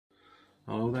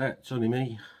Hello there, it's only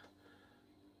me,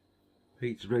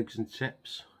 Pete's Rigs and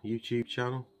Tips YouTube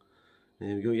channel.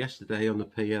 There we go. Yesterday on the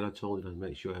PL I told you I'd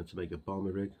make sure how to make a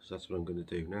bomber rig, so that's what I'm going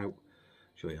to do now.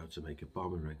 Show you how to make a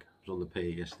bomber rig. I was on the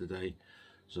PL yesterday,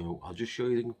 so I'll just show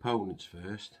you the components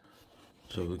first.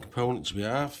 So the components we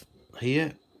have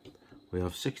here, we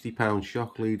have £60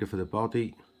 shock leader for the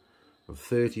body, of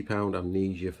 £30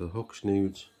 amnesia for the hook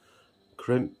snoods,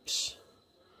 crimps,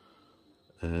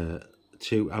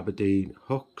 2 Aberdeen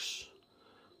hooks.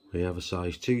 We have a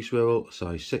size 2 swivel, a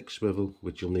size 6 swivel,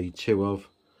 which you'll need 2 of,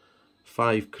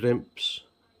 5 crimps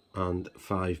and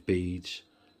 5 beads,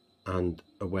 and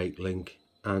a weight link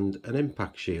and an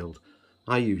impact shield.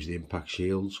 I use the impact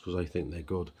shields because I think they're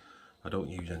good. I don't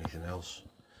use anything else.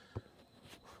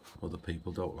 Other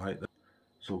people don't like them.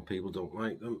 Some people don't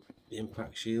like them, the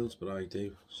impact shields, but I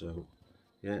do. So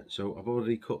yeah, so I've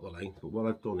already cut the length, but what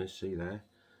I've done is, see there,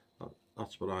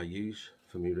 that's what I use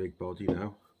for my rig body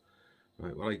now.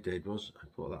 Right, what I did was I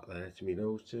put that there to my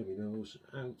nose,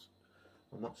 out,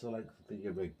 and that's the length of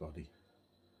your rig body.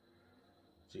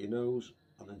 To your nose,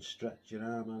 and then stretch your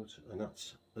arm out, and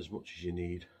that's as much as you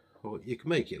need. Or you can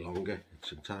make it longer,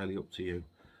 it's entirely up to you.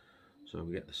 So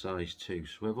we get the size 2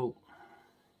 swivel,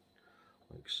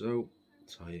 like so,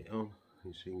 tie it on.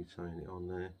 You see me tying it on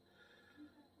there.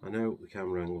 I know the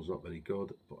camera angle's not very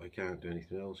good, but I can't do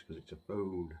anything else because it's a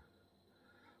phone.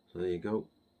 So there you go,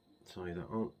 tie that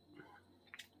on.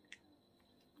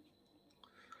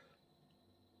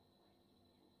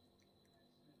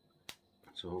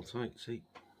 It's all tight, see?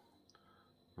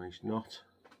 Nice knot.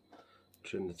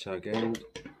 Trim the tag end.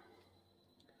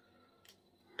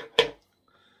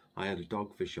 I had a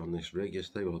dogfish on this rig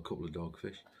yesterday, well, a couple of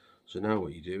dogfish. So now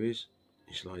what you do is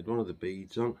you slide one of the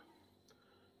beads on.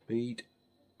 Bead.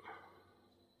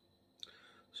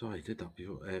 Sorry, I did that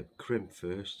before. Crimp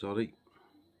first, sorry.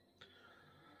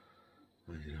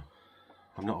 I don't know.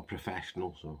 I'm not a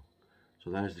professional, so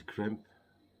there's the crimp.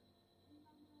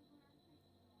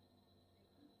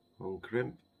 One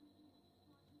crimp.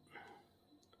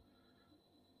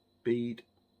 Bead.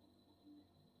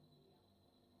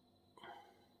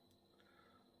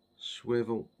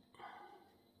 Swivel.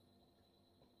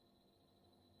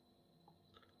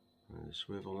 And the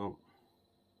swivel on.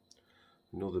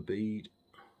 Another bead.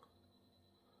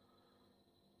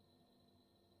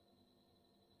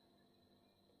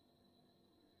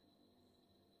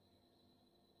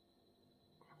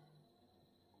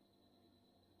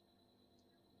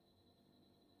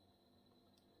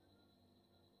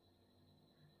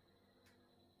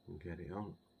 And get it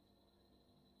on.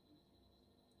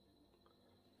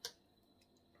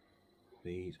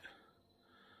 Bead.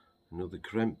 Another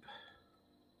crimp.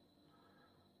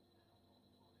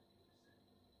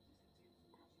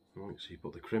 Right, so you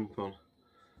put the crimp on.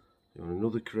 You want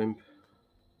another crimp.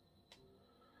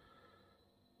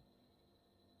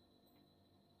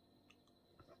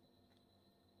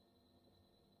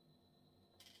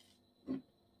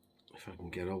 If I can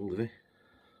get hold of it.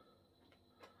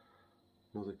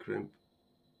 Another crimp.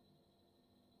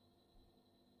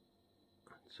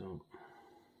 So,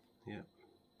 yeah,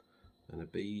 and a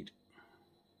bead.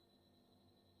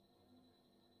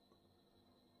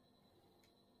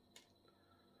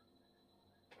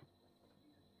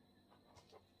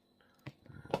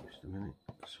 Just a minute.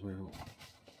 Swivel.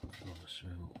 Another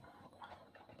swivel.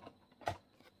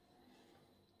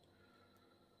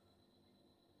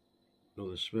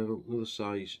 Another swivel. Another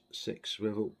size 6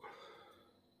 swivel.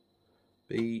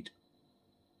 Bead.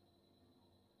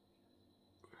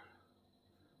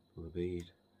 Another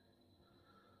bead.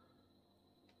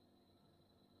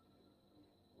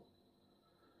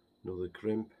 Another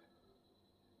crimp.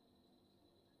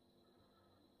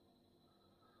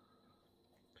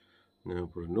 Now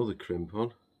put another crimp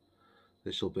on.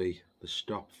 This will be the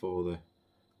stop for the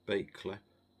bait clip.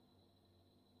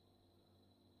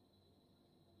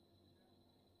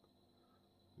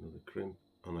 Another crimp,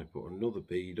 and I put another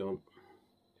bead on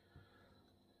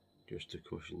just to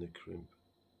cushion the crimp,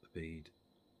 the bead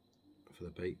for the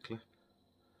bait clip.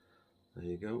 There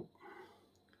you go.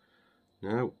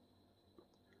 Now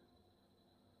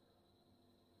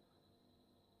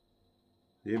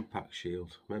the impact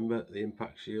shield. Remember, the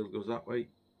impact shield goes that way.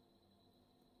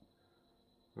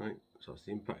 Right, so that's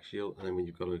the impact shield, and then when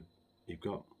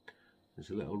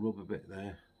there's a little rubber bit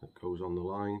there that goes on the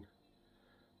line.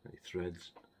 It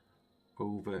threads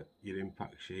over your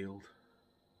impact shield,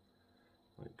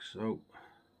 like so.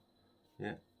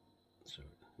 Yeah, so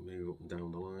move up and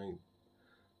down the line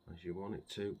as you want it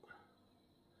to.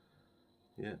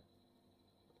 Yeah,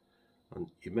 and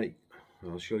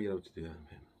I'll show you how to do that.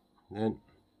 And then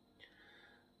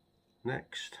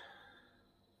next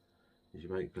is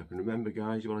your weight clip. And remember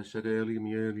guys, what I said earlier in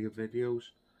my earlier videos,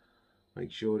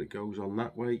 make sure it goes on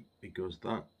that way, because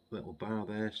that little bar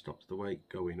there stops the weight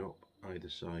going up either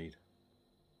side.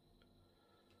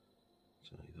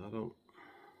 Tie that on.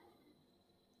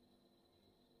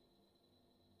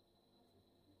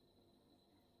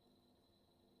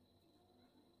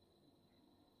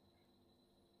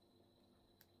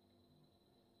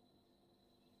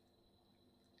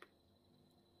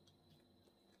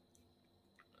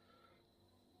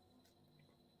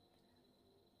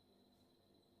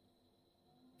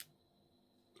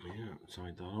 Yeah,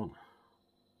 tied that on.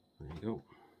 There you go.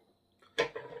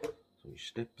 So you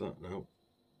snip that now.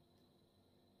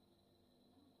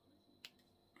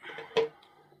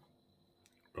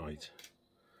 Right.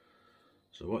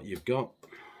 So what you've got,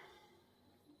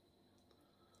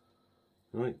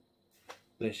 right,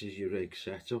 this is your rig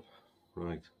setup,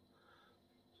 right.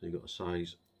 So you've got a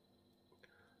size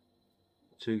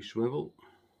 2 swivel,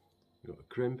 you've got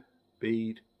a crimp,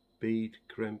 bead, bead,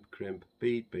 crimp, crimp,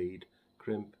 bead, bead,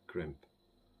 crimp, crimp.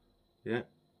 Yeah.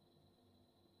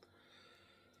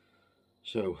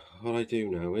 So what I do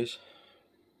now is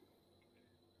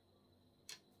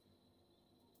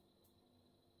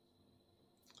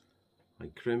I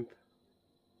crimp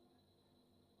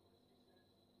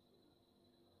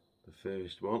the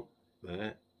first one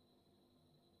there,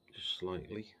 just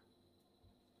slightly.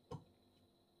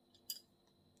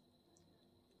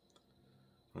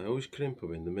 I always crimp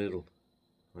them in the middle.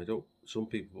 I don't, some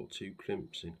people put 2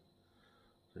 crimps in.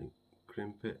 So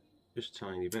crimp it just a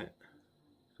tiny bit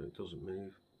so it doesn't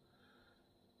move.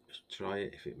 Just try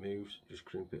it, if it moves, just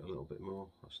crimp it a little bit more.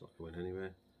 That's not going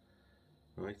anywhere.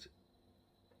 Right,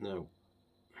 now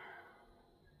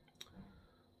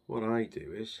what I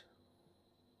do is,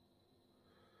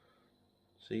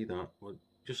 see that, well,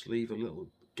 just leave a little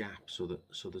gap so that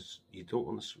you don't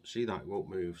want to see that it won't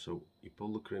move. So you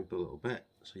pull the crimp a little bit,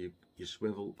 so your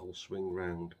swivel will swing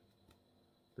round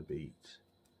the beads,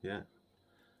 yeah,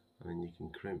 and then you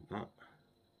can crimp that.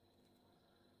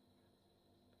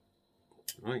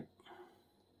 Right,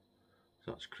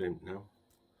 so that's crimped now.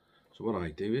 So what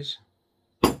I do is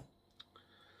I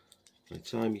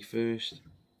tie my first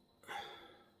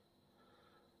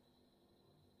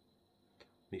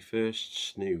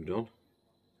snood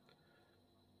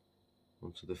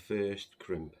onto the first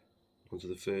crimp, onto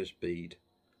the first bead.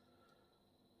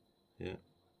 Yeah,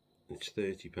 it's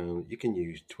 £30. You can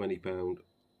use £20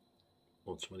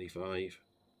 or 25.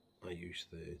 I use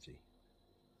 30.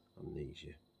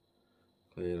 Amnesia,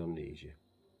 clear amnesia.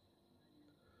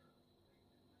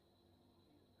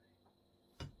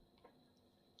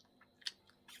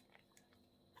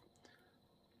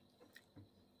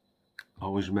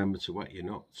 Always remember to wet your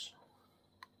knots.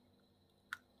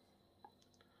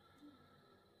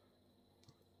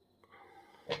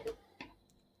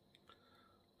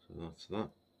 So that's that.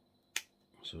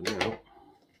 So now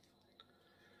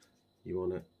you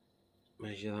want to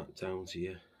measure that down to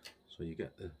you, so you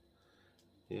get the,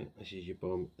 yeah, this is your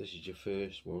bomb, this is your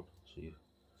first one.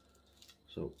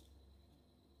 So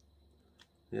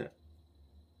yeah,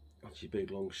 that's your big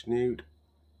long snood,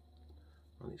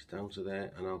 and it's down to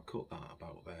there, and I'll cut that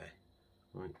about there.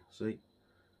 Right, see,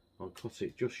 I'll cut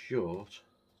it just short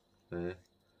there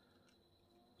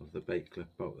of the bait clip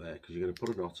about there, because you're going to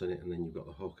put a knot in it and then you've got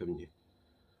the hook, haven't you?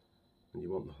 And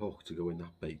you want the hook to go in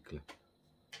that bait clip.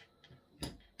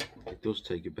 It does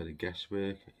take a bit of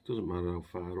guesswork. It doesn't matter how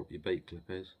far up your bait clip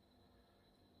is.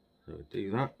 So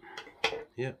do that,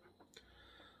 yeah.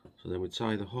 So then we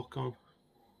tie the hook on.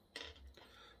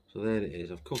 So there it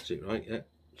is, I've cut it, right, yeah.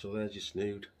 So there's your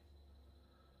snood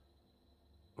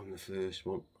on the first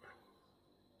one.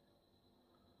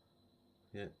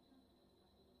 Yeah,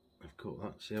 I've cut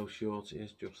that, see how short it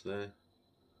is, just there,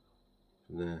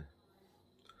 from there.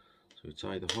 So we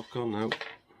tie the hook on now.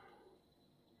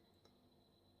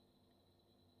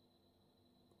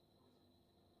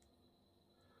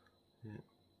 Yeah.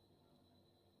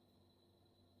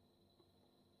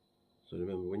 So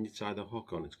remember, when you tie the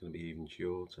hook on, it's going to be even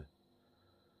shorter,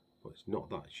 but it's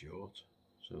not that short.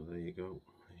 So there you go,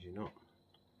 there's your knot.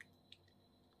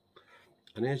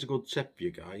 And here's a good tip for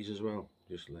you guys as well,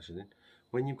 just listening.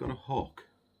 When you've got a hook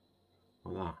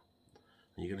like that,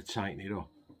 and you're going to tighten it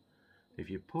up, if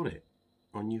you put it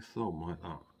on your thumb like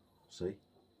that, see,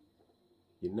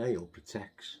 your nail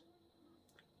protects.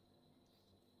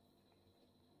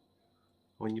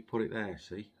 When you put it there,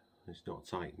 see, it's not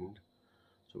tightened,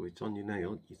 so it's on your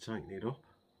nail, you tighten it up,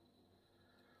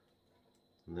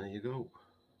 and there you go,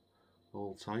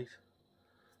 all tight,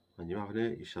 and you haven't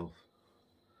hurt yourself.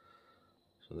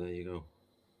 So there you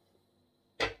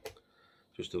go,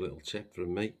 just a little tip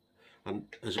from me. And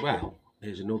as well,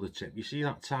 here's another tip. You see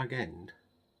that tag end?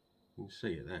 You can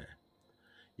see it there.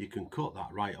 You can cut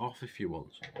that right off if you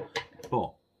want,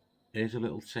 but here's a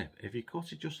little tip. If you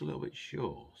cut it just a little bit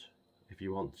short, if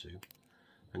you want to,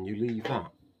 and you leave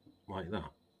that like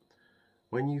that,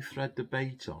 when you thread the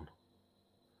bait on,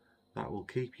 that will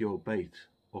keep your bait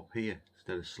up here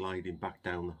instead of sliding back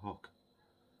down the hook.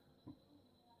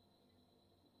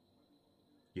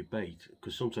 Your bait,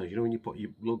 because sometimes, you know, when you put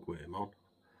your lugworm on,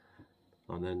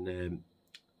 and then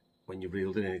when you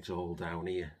reeled it in, it's all down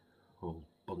here, all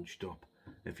bunched up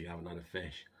if you haven't had a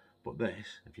fish. But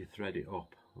this, if you thread it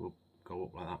up, it'll go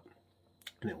up like that,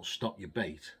 and it will stop your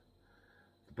bait,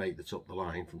 the bait that's up the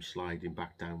line, from sliding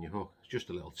back down your hook. It's just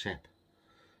a little tip.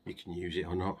 You can use it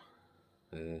or not.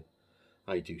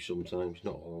 I do sometimes,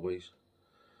 not always.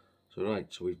 So right,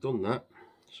 so we've done that.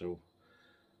 So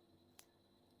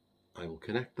I will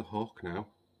connect the hook now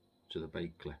to the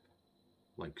bait clip,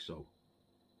 like so.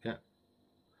 Yeah.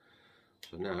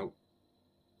 So now,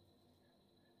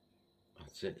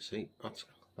 that's it. See, that's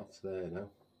there now.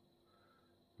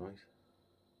 Right.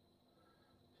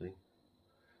 See,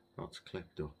 that's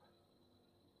clipped up.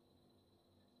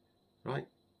 Right.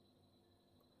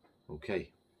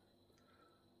 Okay.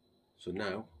 So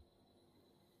now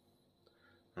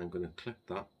I'm going to clip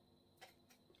that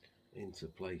into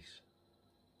place.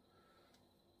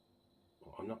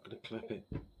 Well, I'm not going to clip it.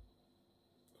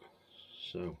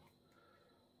 So,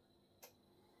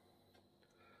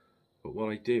 but what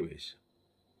I do is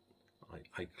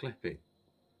I clip it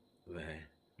there.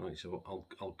 Right, so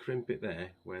I'll crimp it there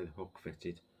where the hook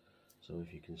fitted. So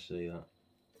if you can see that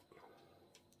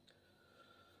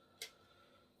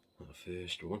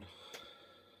first one.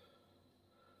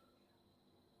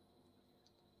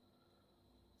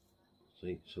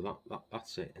 See, so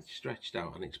that's it. It's stretched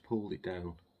out and it's pulled it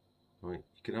down. Right,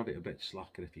 you can have it a bit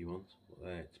slacker if you want, but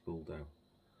there, it's pulled down.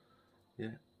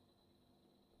 Yeah.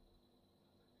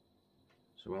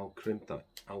 So I'll crimp that.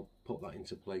 I'll put that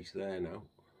into place there now.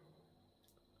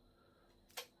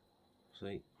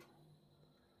 See.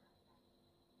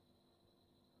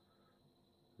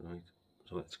 Right.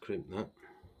 So let's crimp that.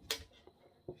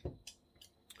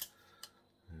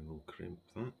 And we'll crimp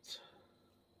that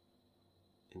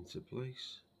into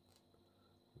place.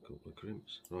 A couple of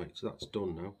crimps. Right, so that's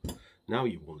done now. Now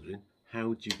you're wondering,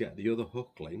 how do you get the other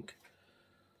hook link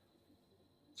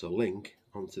to link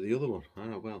onto the other one?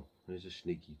 Ah, well, there's a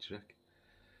sneaky trick.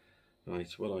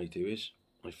 Right, what I do is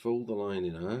I fold the line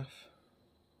in half.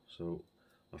 So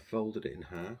I folded it in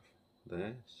half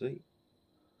there, see?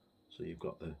 So you've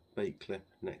got the bait clip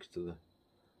next to the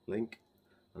link,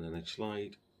 and then I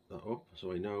slide that up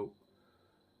so I know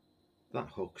that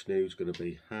hook snood is going to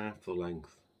be half the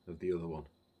length of the other one.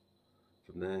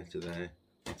 From there to there,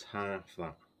 that's half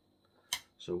that.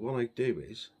 So what I do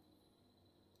is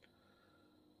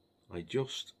I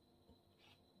just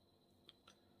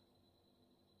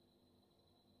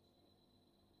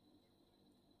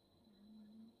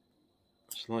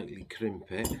slightly crimp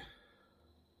it, the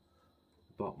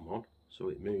bottom one, so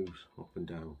it moves up and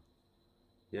down.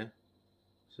 Yeah,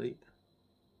 see?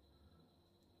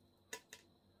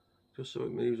 Just so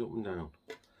it moves up and down.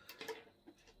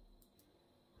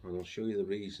 And I'll show you the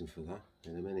reason for that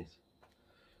in a minute.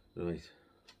 Right,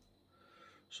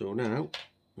 so now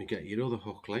we get your other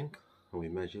hook length and we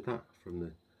measure that from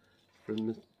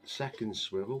the second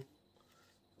swivel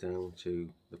down to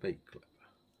the bait clip,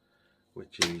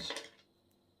 which is,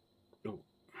 oh,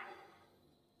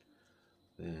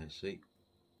 there, see?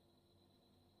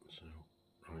 So,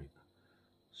 right,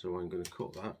 so I'm going to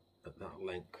cut that at that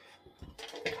length.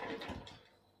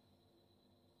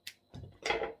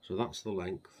 So that's the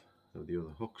length of the other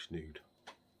hook snood.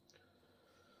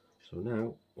 So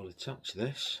now we'll attach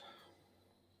this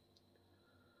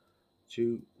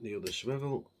to the other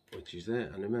swivel, which is there,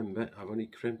 and remember I've only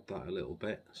crimped that a little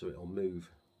bit so it'll move,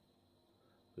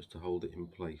 just to hold it in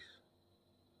place.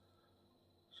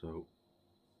 So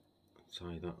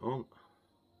tie that on.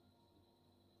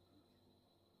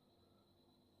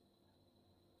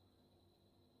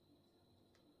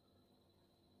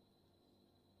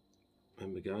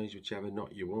 Remember guys, whichever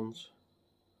knot you want,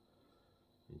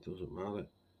 it doesn't matter,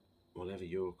 whatever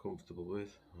you're comfortable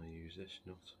with. I use this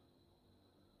knot.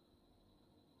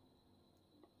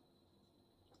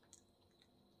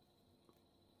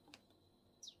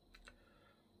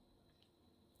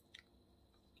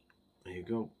 There you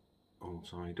go, all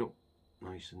tied up,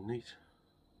 nice and neat.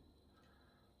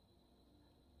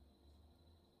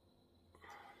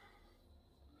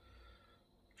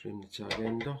 Trim the tag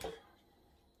end off.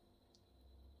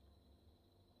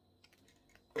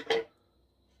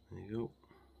 There you go.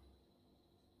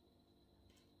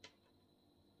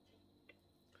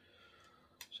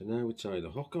 So now we tie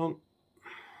the hook on.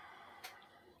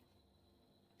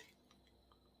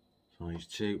 Size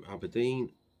 2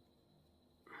 Aberdeen.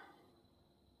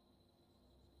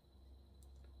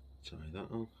 Tie that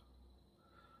on.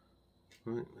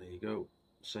 Right, there you go.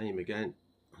 Same again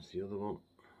as the other one.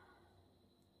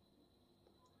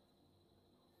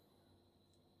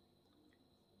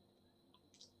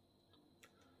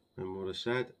 Remember what I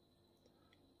said?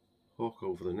 Hook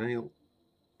over the nail.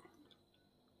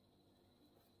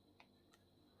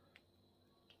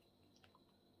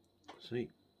 See,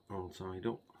 all tied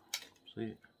up.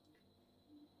 See it?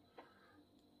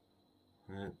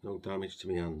 No damage to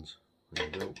my hands. There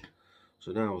you go.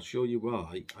 So now I'll show you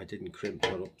why I didn't crimp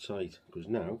that up tight. Because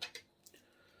now,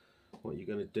 what you're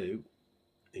going to do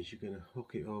is you're going to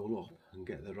hook it all up and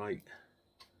get the right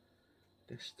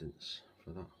distance for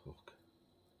that hook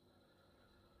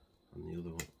and the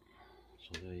other one.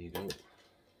 So there you go.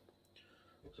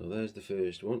 So there's the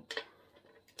first one.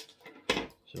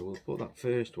 So we'll put that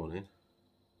first one in.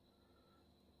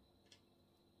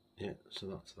 Yeah, so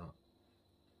that's that.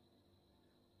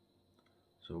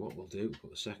 So what we'll do, put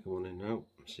the second one in now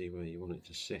and see where you want it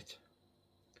to sit,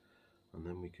 and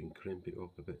then we can crimp it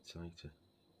up a bit tighter.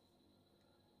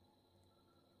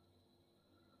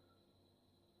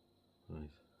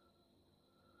 Right.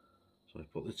 So I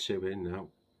put the two in now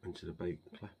into the bait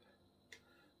clip,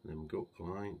 and then we go up the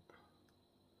line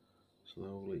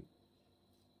slowly.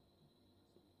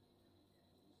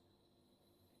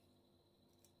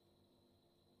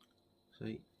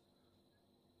 See?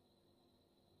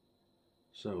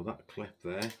 So that clip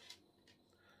there,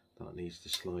 that needs to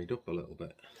slide up a little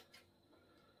bit.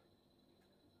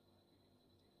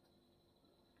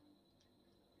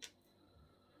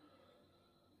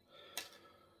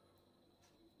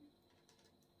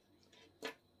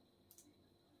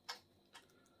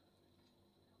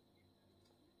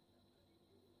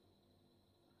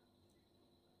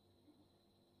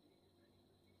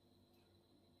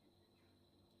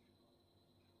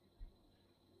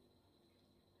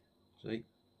 See?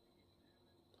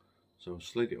 So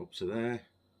slid it up to there,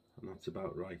 and that's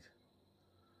about right.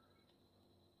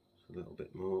 Just a little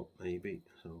bit more maybe,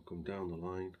 so we'll come down the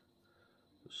line,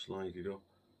 just slide it up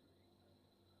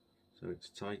so it's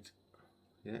tight.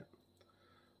 Yeah,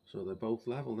 so they're both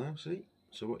level now, see?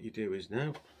 So what you do is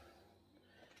now,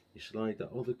 you slide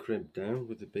that other crimp down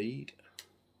with the bead,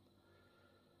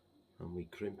 and we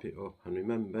crimp it up. And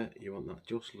remember, you want that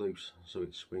just loose so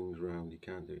it swings round. You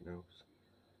can't do it now.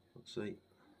 Let's see.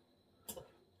 So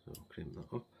I'll crimp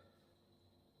that up.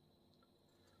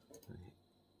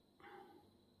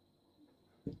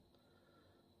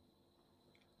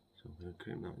 So I'm going to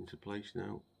crimp that into place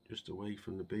now, just away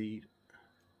from the bead.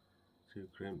 2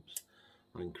 crimps.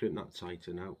 I can crimp that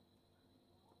tighter now.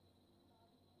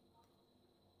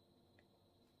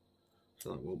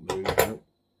 So that won't move now.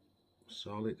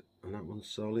 Solid, and that one's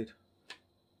solid.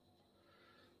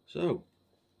 So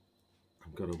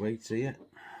I've got a weight here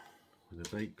with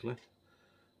a bait clip.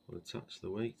 I'll attach the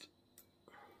weight.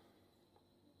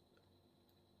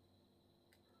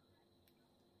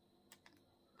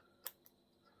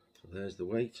 So there's the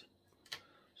weight.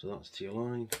 So that's to your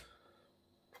line.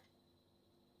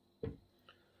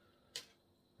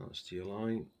 That's to your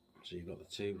line. So you've got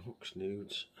the 2 hook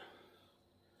snoods.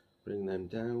 Bring them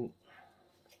down.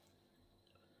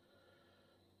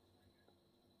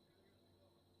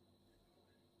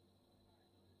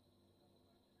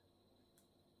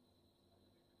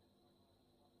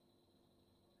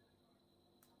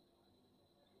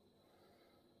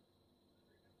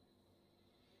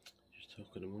 Just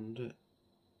hooking them under.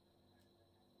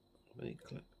 Bait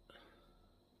clip.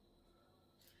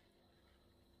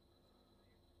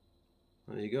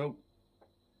 There you go.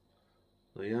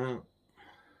 There you are.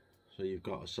 So you've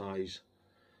got a size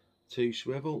 2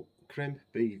 swivel, crimp,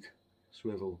 bead,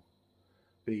 swivel,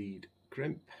 bead,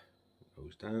 crimp. It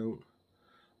goes down.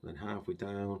 And then halfway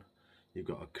down you've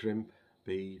got a crimp,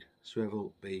 bead,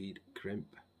 swivel, bead, crimp.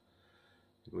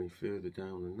 Going further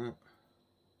down than that.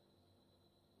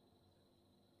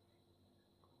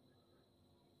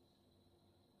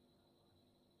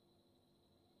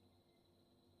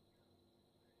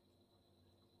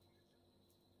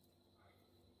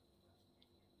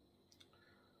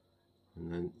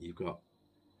 And then you've got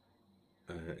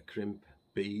a crimp,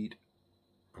 bead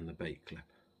and the bait clip.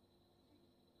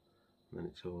 And then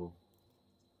it's all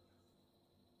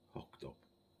hooked up.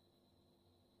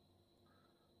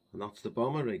 And that's the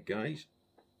bomber rig, guys.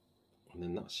 And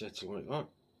then that sets like that.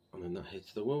 And then that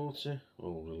hits the water,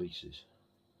 all releases.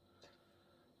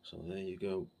 So there you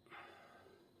go.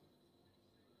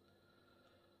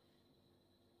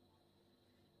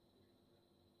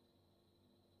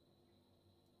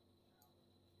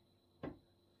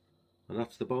 and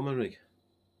that's the bomber rig.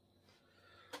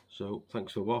 So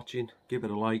thanks for watching, give it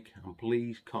a like, and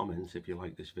please comment if you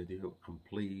like this video, and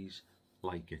please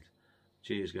like it.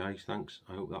 Cheers guys, thanks,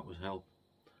 I hope that was help.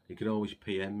 You can always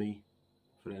PM me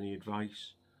for any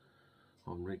advice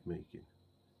on rig making.